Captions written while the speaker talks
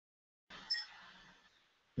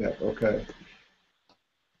Yeah, okay.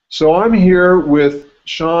 So I'm here with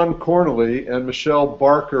Shawn Cornally and Michelle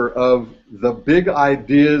Barker of the Big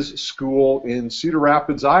Ideas School in Cedar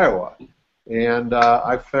Rapids, Iowa. And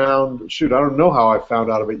I found, shoot, I don't know how I found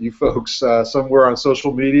out about you folks, somewhere on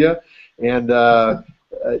social media. And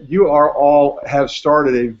you are all have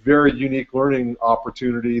started a very unique learning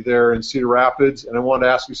opportunity there in Cedar Rapids. And I wanted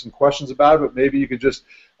to ask you some questions about it, but maybe you could just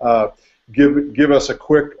uh, give us a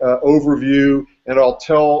quick overview, and I'll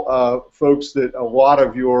tell folks that a lot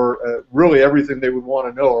of your really everything they would want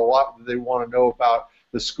to know, or a lot that they want to know about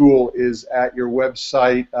the school is at your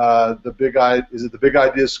website. Is it the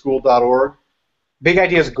bigideaschool.org?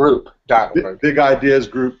 Bigideasgroup.org.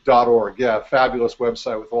 Bigideasgroup.org. Yeah, fabulous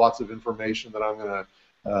website with lots of information that I'm going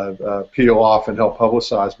to peel off and help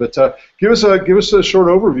publicize. But give us a short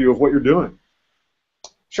overview of what you're doing.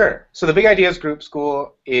 Sure. So the Big Ideas Group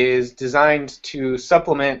School is designed to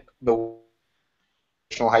supplement the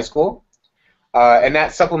traditional high school, and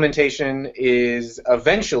that supplementation is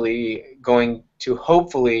eventually going to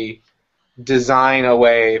hopefully design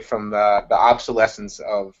away from the obsolescence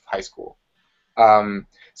of high school.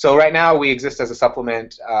 So right now we exist as a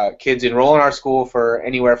supplement. Kids enroll in our school for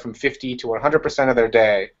anywhere from 50 to 100% of their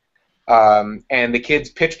day, and the kids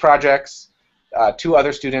pitch projects to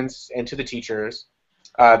other students and to the teachers.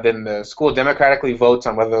 Then the school democratically votes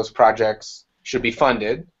on whether those projects should be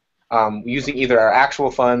funded, using either our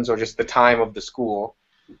actual funds or just the time of the school.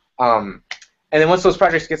 And then once those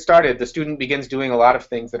projects get started, the student begins doing a lot of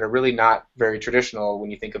things that are really not very traditional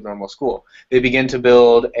when you think of normal school. They begin to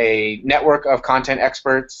build a network of content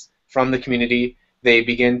experts from the community. They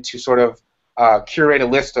begin to sort of curate a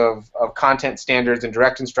list of content standards and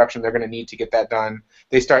direct instruction they're going to need to get that done.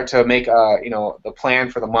 They start to make the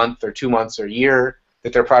plan for the month or 2 months or year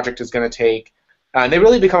that their project is going to take. And they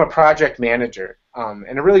really become a project manager.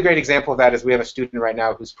 And a really great example of that is we have a student right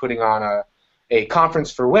now who's putting on a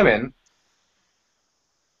conference for women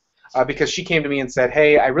because she came to me and said,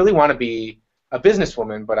 hey, I really want to be a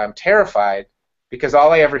businesswoman, but I'm terrified because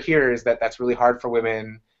all I ever hear is that that's really hard for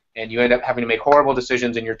women, and you end up having to make horrible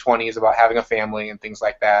decisions in your 20s about having a family and things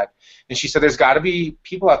like that. And she said, there's got to be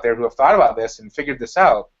people out there who have thought about this and figured this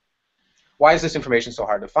out. Why is this information so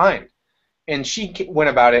hard to find? And she went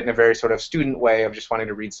about it in a very sort of student way of just wanting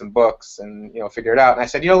to read some books and figure it out. And I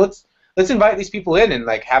said, let's invite these people in and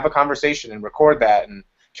like have a conversation and record that and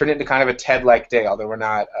turn it into kind of a TED-like day, although we're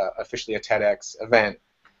not officially a TEDx event.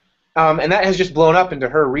 And that has just blown up into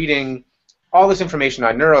her reading all this information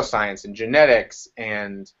on neuroscience and genetics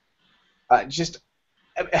and just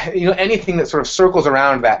anything that sort of circles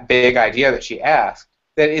around that big idea that she asked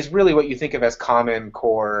that is really what you think of as common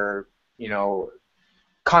core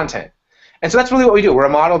content. And so that's really what we do. We're a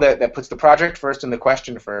model that puts the project first and the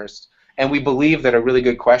question first, and we believe that a really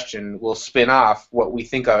good question will spin off what we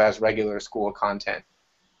think of as regular school content.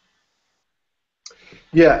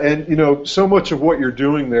 Yeah, and so much of what you're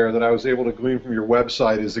doing there that I was able to glean from your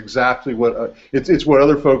website is exactly what it's what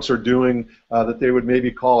other folks are doing that they would maybe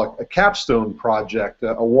call a capstone project,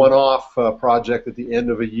 a one-off project at the end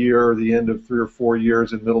of a year, or the end of 3 or 4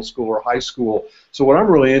 years in middle school or high school. So what I'm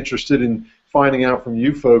really interested in finding out from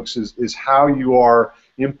you folks is how you are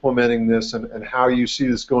implementing this and how you see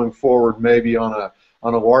this going forward, maybe on a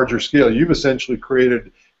larger scale. You've essentially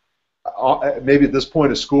created maybe at this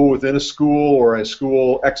point a school within a school or a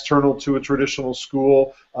school external to a traditional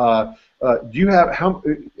school. Do you have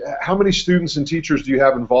how many students and teachers do you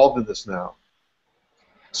have involved in this now?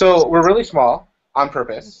 So we're really small on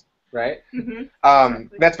purpose, right?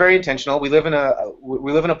 Mm-hmm. That's very intentional. We live in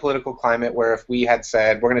a political climate where if we had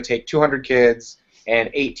said we're going to take 200 kids and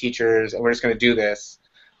 8 teachers and we're just going to do this,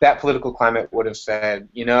 that political climate would have said,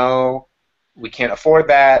 we can't afford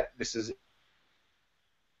that. This is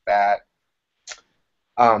that.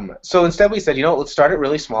 So instead we said, let's start it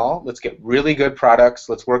really small. Let's get really good products.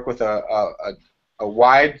 Let's work with a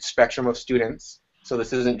wide spectrum of students. So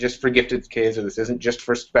this isn't just for gifted kids, or this isn't just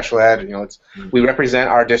for special ed. We represent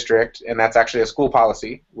our district, and that's actually a school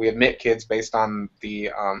policy. We admit kids based on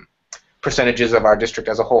the percentages of our district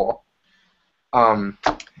as a whole.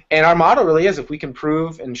 And our model really is if we can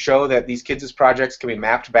prove and show that these kids' projects can be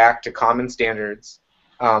mapped back to common standards,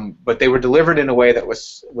 but they were delivered in a way that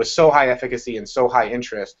was so high efficacy and so high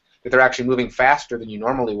interest that they're actually moving faster than you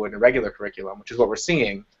normally would in a regular curriculum, which is what we're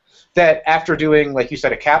seeing. That after doing, like you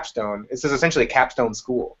said, a capstone, this is essentially a capstone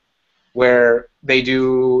school, where they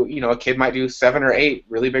do, a kid might do 7 or 8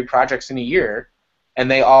 really big projects in a year, and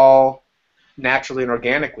they all naturally and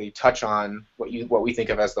organically touch on what we think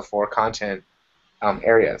of as the 4 content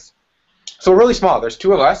areas. So we're really small. There's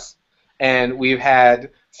 2 of us, and we've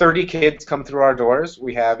had 30 kids come through our doors.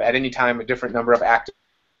 We have at any time a different number of active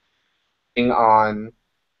on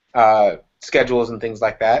schedules and things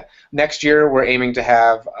like that. Next year, we're aiming to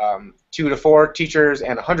have 2 to 4 teachers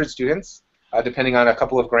and 100 students, depending on a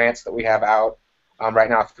couple of grants that we have out right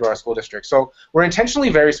now through our school district. So we're intentionally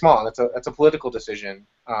very small. That's a political decision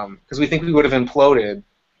because we think we would have imploded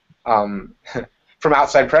from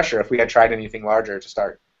outside pressure if we had tried anything larger to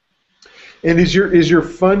start. And is your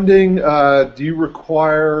funding? Do you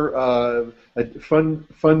require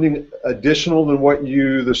funding additional than what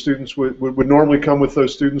the students would normally come with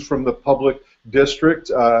those students from the public district?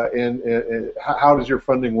 And how does your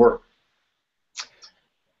funding work?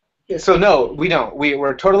 So no, we don't.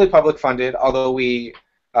 We're totally public funded, although the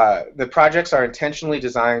projects are intentionally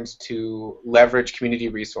designed to leverage community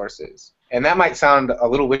resources. And that might sound a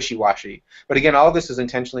little wishy-washy, but again, all of this is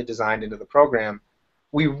intentionally designed into the program.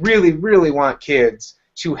 We really, really want kids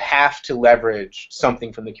to have to leverage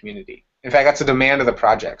something from the community. In fact, that's a demand of the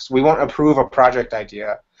projects. We won't approve a project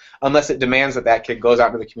idea unless it demands that that kid goes out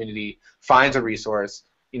into the community, finds a resource,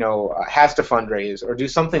 has to fundraise or do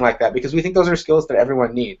something like that, because we think those are skills that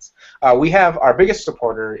everyone needs. We have our biggest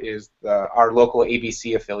supporter is our local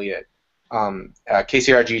ABC affiliate,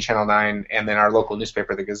 KCRG Channel 9, and then our local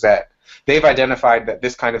newspaper, the Gazette. They've identified that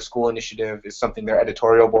this kind of school initiative is something their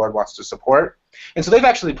editorial board wants to support, and so they've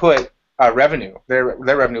actually put their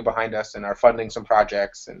revenue behind us and are funding some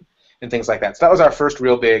projects and things like that. So that was our first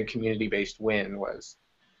real big community-based win, was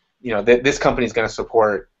this company is going to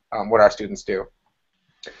support what our students do.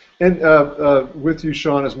 And with you,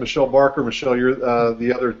 Shawn, is Michelle Barker. Michelle, you're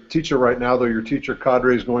the other teacher right now, though your teacher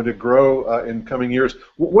cadre is going to grow in coming years.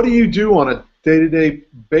 What do you do on a day-to-day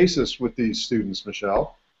basis with these students,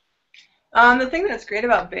 Michelle? The thing that's great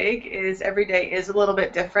about Big is every day is a little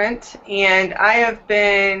bit different, and I have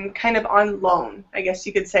been kind of on loan, I guess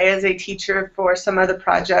you could say, as a teacher for some of the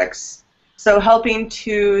projects. So helping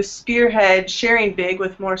to spearhead sharing Big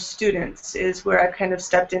with more students is where I've kind of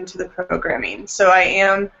stepped into the programming. So I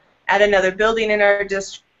am at another building in our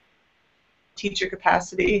district, teacher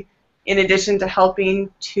capacity, in addition to helping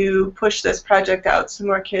to push this project out so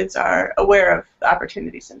more kids are aware of the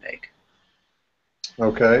opportunities in Big.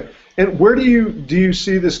 Okay. And where do you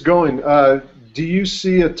see this going? Do you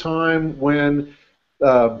see a time when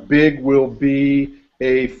Big will be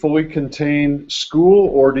a fully contained school,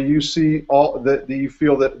 or do you see do you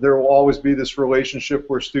feel that there will always be this relationship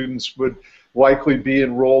where students would likely be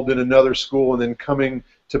enrolled in another school and then coming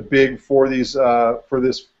to Big for this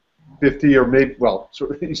 50 or maybe, well,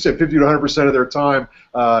 you said 50 to 100% of their time?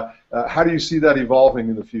 How do you see that evolving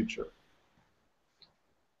in the future?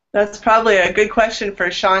 That's probably a good question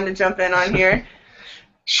for Shawn to jump in on here.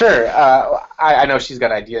 Sure. I know she's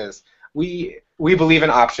got ideas. We believe in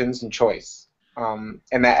options and choice. And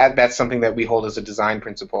that's something that we hold as a design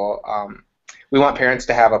principle. We want parents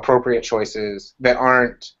to have appropriate choices that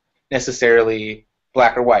aren't necessarily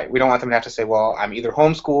black or white. We don't want them to have to say, well, I'm either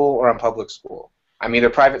homeschool or I'm public school. I'm either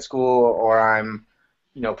private school or I'm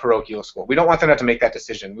parochial school. We don't want them to have to make that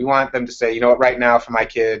decision. We want them to say, you know what, right now for my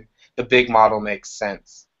kid, the Big model makes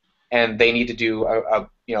sense. And they need to do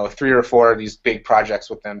 3 or 4 of these big projects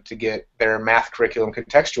with them to get their math curriculum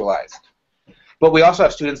contextualized. But we also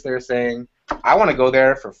have students that are saying, I want to go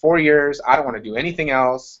there for 4 years, I don't want to do anything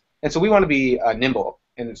else. And so we want to be nimble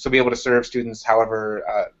and so be able to serve students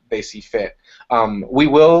however they see fit. We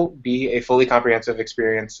will be a fully comprehensive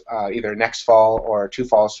experience either next fall or 2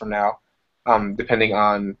 falls from now, depending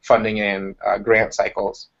on funding and grant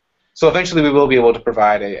cycles. So eventually we will be able to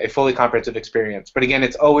provide a fully comprehensive experience. But again,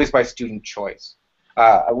 it's always by student choice.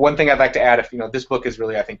 One thing I'd like to add, this book is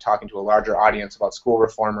really, I think, talking to a larger audience about school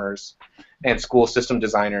reformers and school system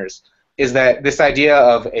designers, is that this idea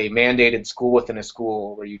of a mandated school within a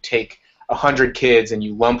school where you take 100 kids and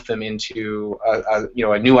you lump them into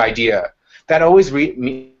a new idea, that always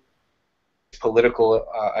means political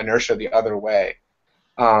inertia the other way.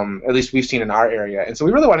 At least we've seen in our area. And so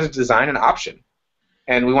we really wanted to design an option.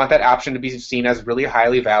 And we want that option to be seen as really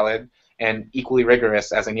highly valid and equally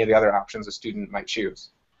rigorous as any of the other options a student might choose.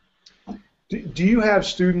 Do you have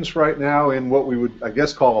students right now in what we would, I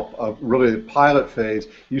guess, call really a pilot phase?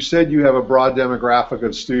 You said you have a broad demographic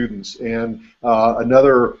of students, and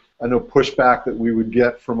another pushback that we would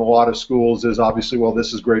get from a lot of schools is obviously, well,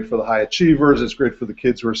 this is great for the high achievers, it's great for the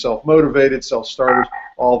kids who are self-motivated, self-starters,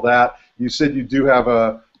 all that. You said you do have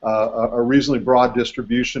a reasonably broad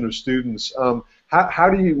distribution of students.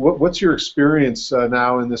 What's your experience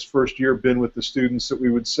now in this first year been with the students that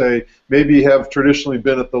we would say maybe have traditionally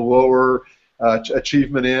been at the lower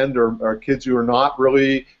achievement end, or kids who have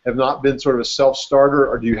not been sort of a self-starter?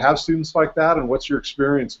 Or do you have students like that, and what's your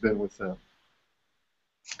experience been with them?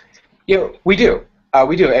 We do.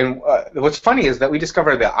 We do, and what's funny is that we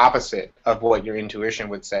discover the opposite of what your intuition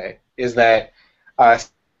would say, is that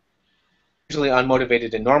usually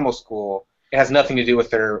unmotivated in normal school, it has nothing to do with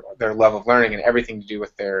their love of learning and everything to do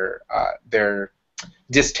with their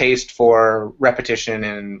distaste for repetition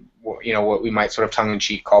and what we might sort of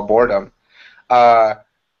tongue-in-cheek call boredom.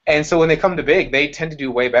 And so when they come to big, they tend to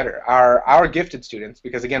do way better. Our gifted students,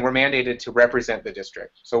 because again, we're mandated to represent the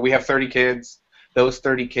district. So we have 30 kids. Those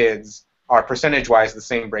 30 kids are percentage-wise the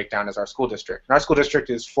same breakdown as our school district. And our school district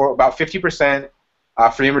is for about 50%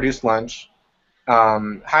 free and reduced lunch,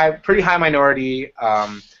 pretty high minority,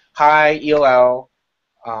 high ELL,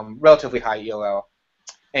 relatively high ELL,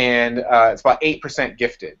 and it's about 8%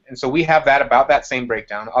 gifted. And so we have about that same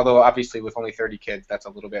breakdown, although obviously with only 30 kids, that's a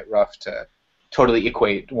little bit rough to totally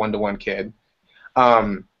equate one-to-one kid.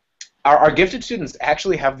 Our gifted students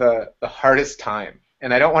actually have the hardest time,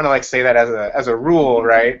 and I don't want to like say that as a rule,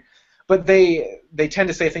 right? But they tend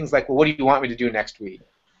to say things like, "Well, what do you want me to do next week?"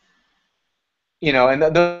 And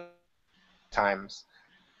those times.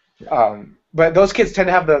 But those kids tend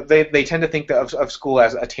to have they tend to think of school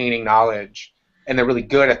as attaining knowledge, and they're really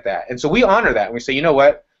good at that. And so we honor that, and we say, you know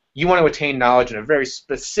what? You want to attain knowledge in a very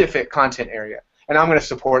specific content area, and I'm going to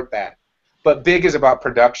support that. But big is about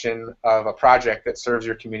production of a project that serves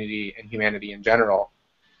your community and humanity in general.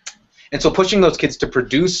 And so pushing those kids to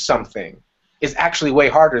produce something is actually way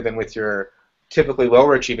harder than with your typically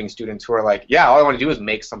lower achieving students who are like, yeah, all I want to do is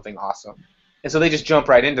make something awesome. And so they just jump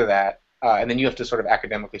right into that, and then you have to sort of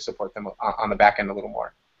academically support them on the back end a little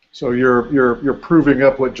more. So you're proving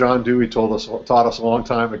up what John Dewey taught us a long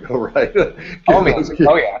time ago, right?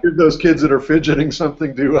 Give those kids that are fidgeting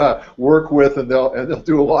something to work with, and they'll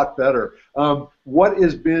do a lot better. What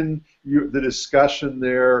has been the discussion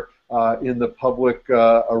there in the public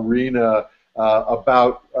arena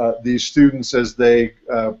about these students as they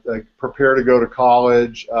prepare to go to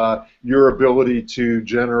college? Your ability to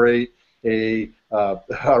generate I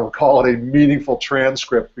don't call it a meaningful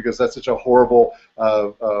transcript, because that's such a horrible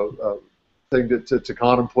thing to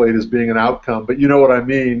contemplate as being an outcome. But you know what I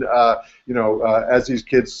mean. As these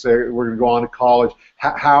kids say, we're going to go on to college.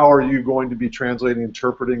 How are you going to be translating,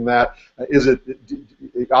 interpreting that? Is it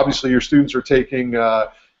obviously your students are taking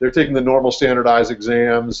they're taking the normal standardized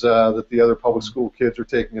exams that the other public school kids are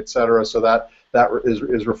taking, et cetera, so that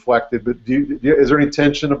is reflected. But is there any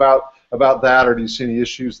tension about that, or do you see any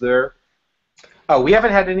issues there? We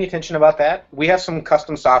haven't had any attention about that. We have some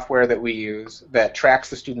custom software that we use that tracks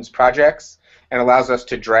the students' projects and allows us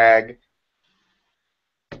to drag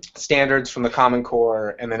standards from the Common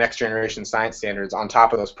Core and the next generation science standards on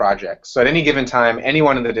top of those projects. So at any given time,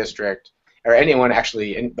 anyone in the district, or anyone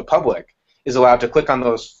actually in the public, is allowed to click on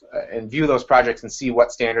those and view those projects and see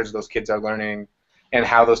what standards those kids are learning and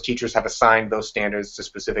how those teachers have assigned those standards to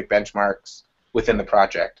specific benchmarks within the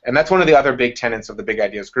project. And that's one of the other big tenets of the Big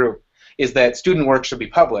Ideas group, is that student work should be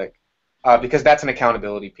public, because that's an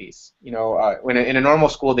accountability piece. When in a normal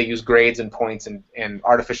school they use grades and points and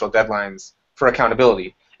artificial deadlines for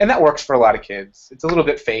accountability, and that works for a lot of kids. It's a little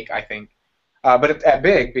bit fake, I think, but at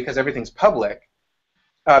Big, because everything's public,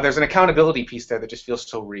 there's an accountability piece there that just feels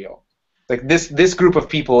so real. Like this group of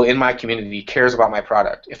people in my community cares about my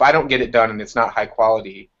product. If I don't get it done and it's not high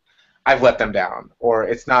quality, I've let them down, or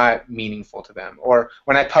it's not meaningful to them, or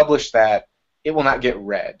when I publish that, it will not get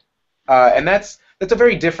read. And that's a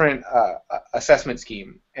very different assessment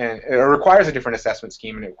scheme, and it requires a different assessment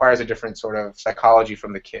scheme, and it requires a different sort of psychology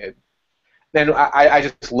from the kid. Then I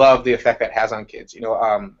just love the effect that has on kids.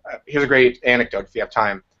 Here's a great anecdote if you have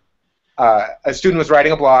time. A student was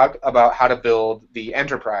writing a blog about how to build the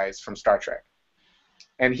Enterprise from Star Trek,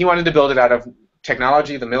 and he wanted to build it out of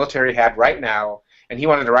technology the military had right now, and he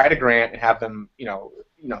wanted to write a grant and have them,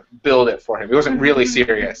 build it for him. He wasn't really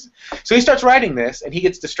serious. So he starts writing this, and he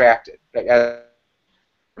gets distracted, as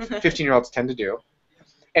 15-year-olds tend to do.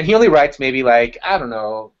 And he only writes maybe, like, I don't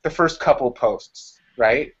know, the first couple posts,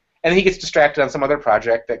 right? And then he gets distracted on some other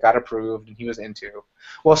project that got approved and he was into.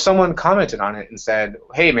 Well, someone commented on it and said,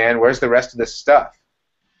 hey, man, where's the rest of this stuff?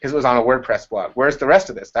 Because it was on a WordPress blog. Where's the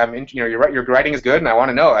rest of this? Your writing is good, and I want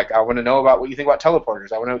to know. Like, I want to know about what you think about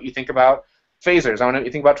teleporters. I want to know what you think about phasers. I want to know what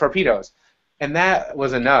you think about torpedoes. And that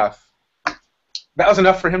was enough. That was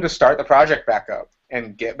enough for him to start the project back up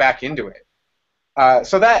and get back into it.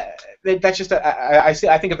 So that's just I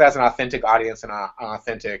think of that as an authentic audience and an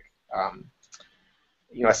authentic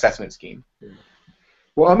assessment scheme.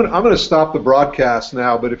 Well, I'm going to stop the broadcast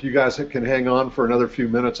now, but if you guys can hang on for another few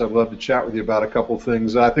minutes, I'd love to chat with you about a couple of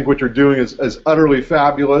things. I think what you're doing is utterly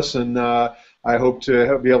fabulous, and I hope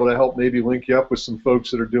to be able to help maybe link you up with some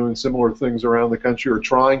folks that are doing similar things around the country, or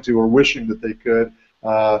trying to, or wishing that they could.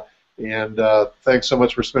 And thanks so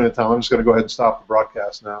much for spending time. I'm just going to go ahead and stop the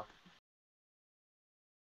broadcast now.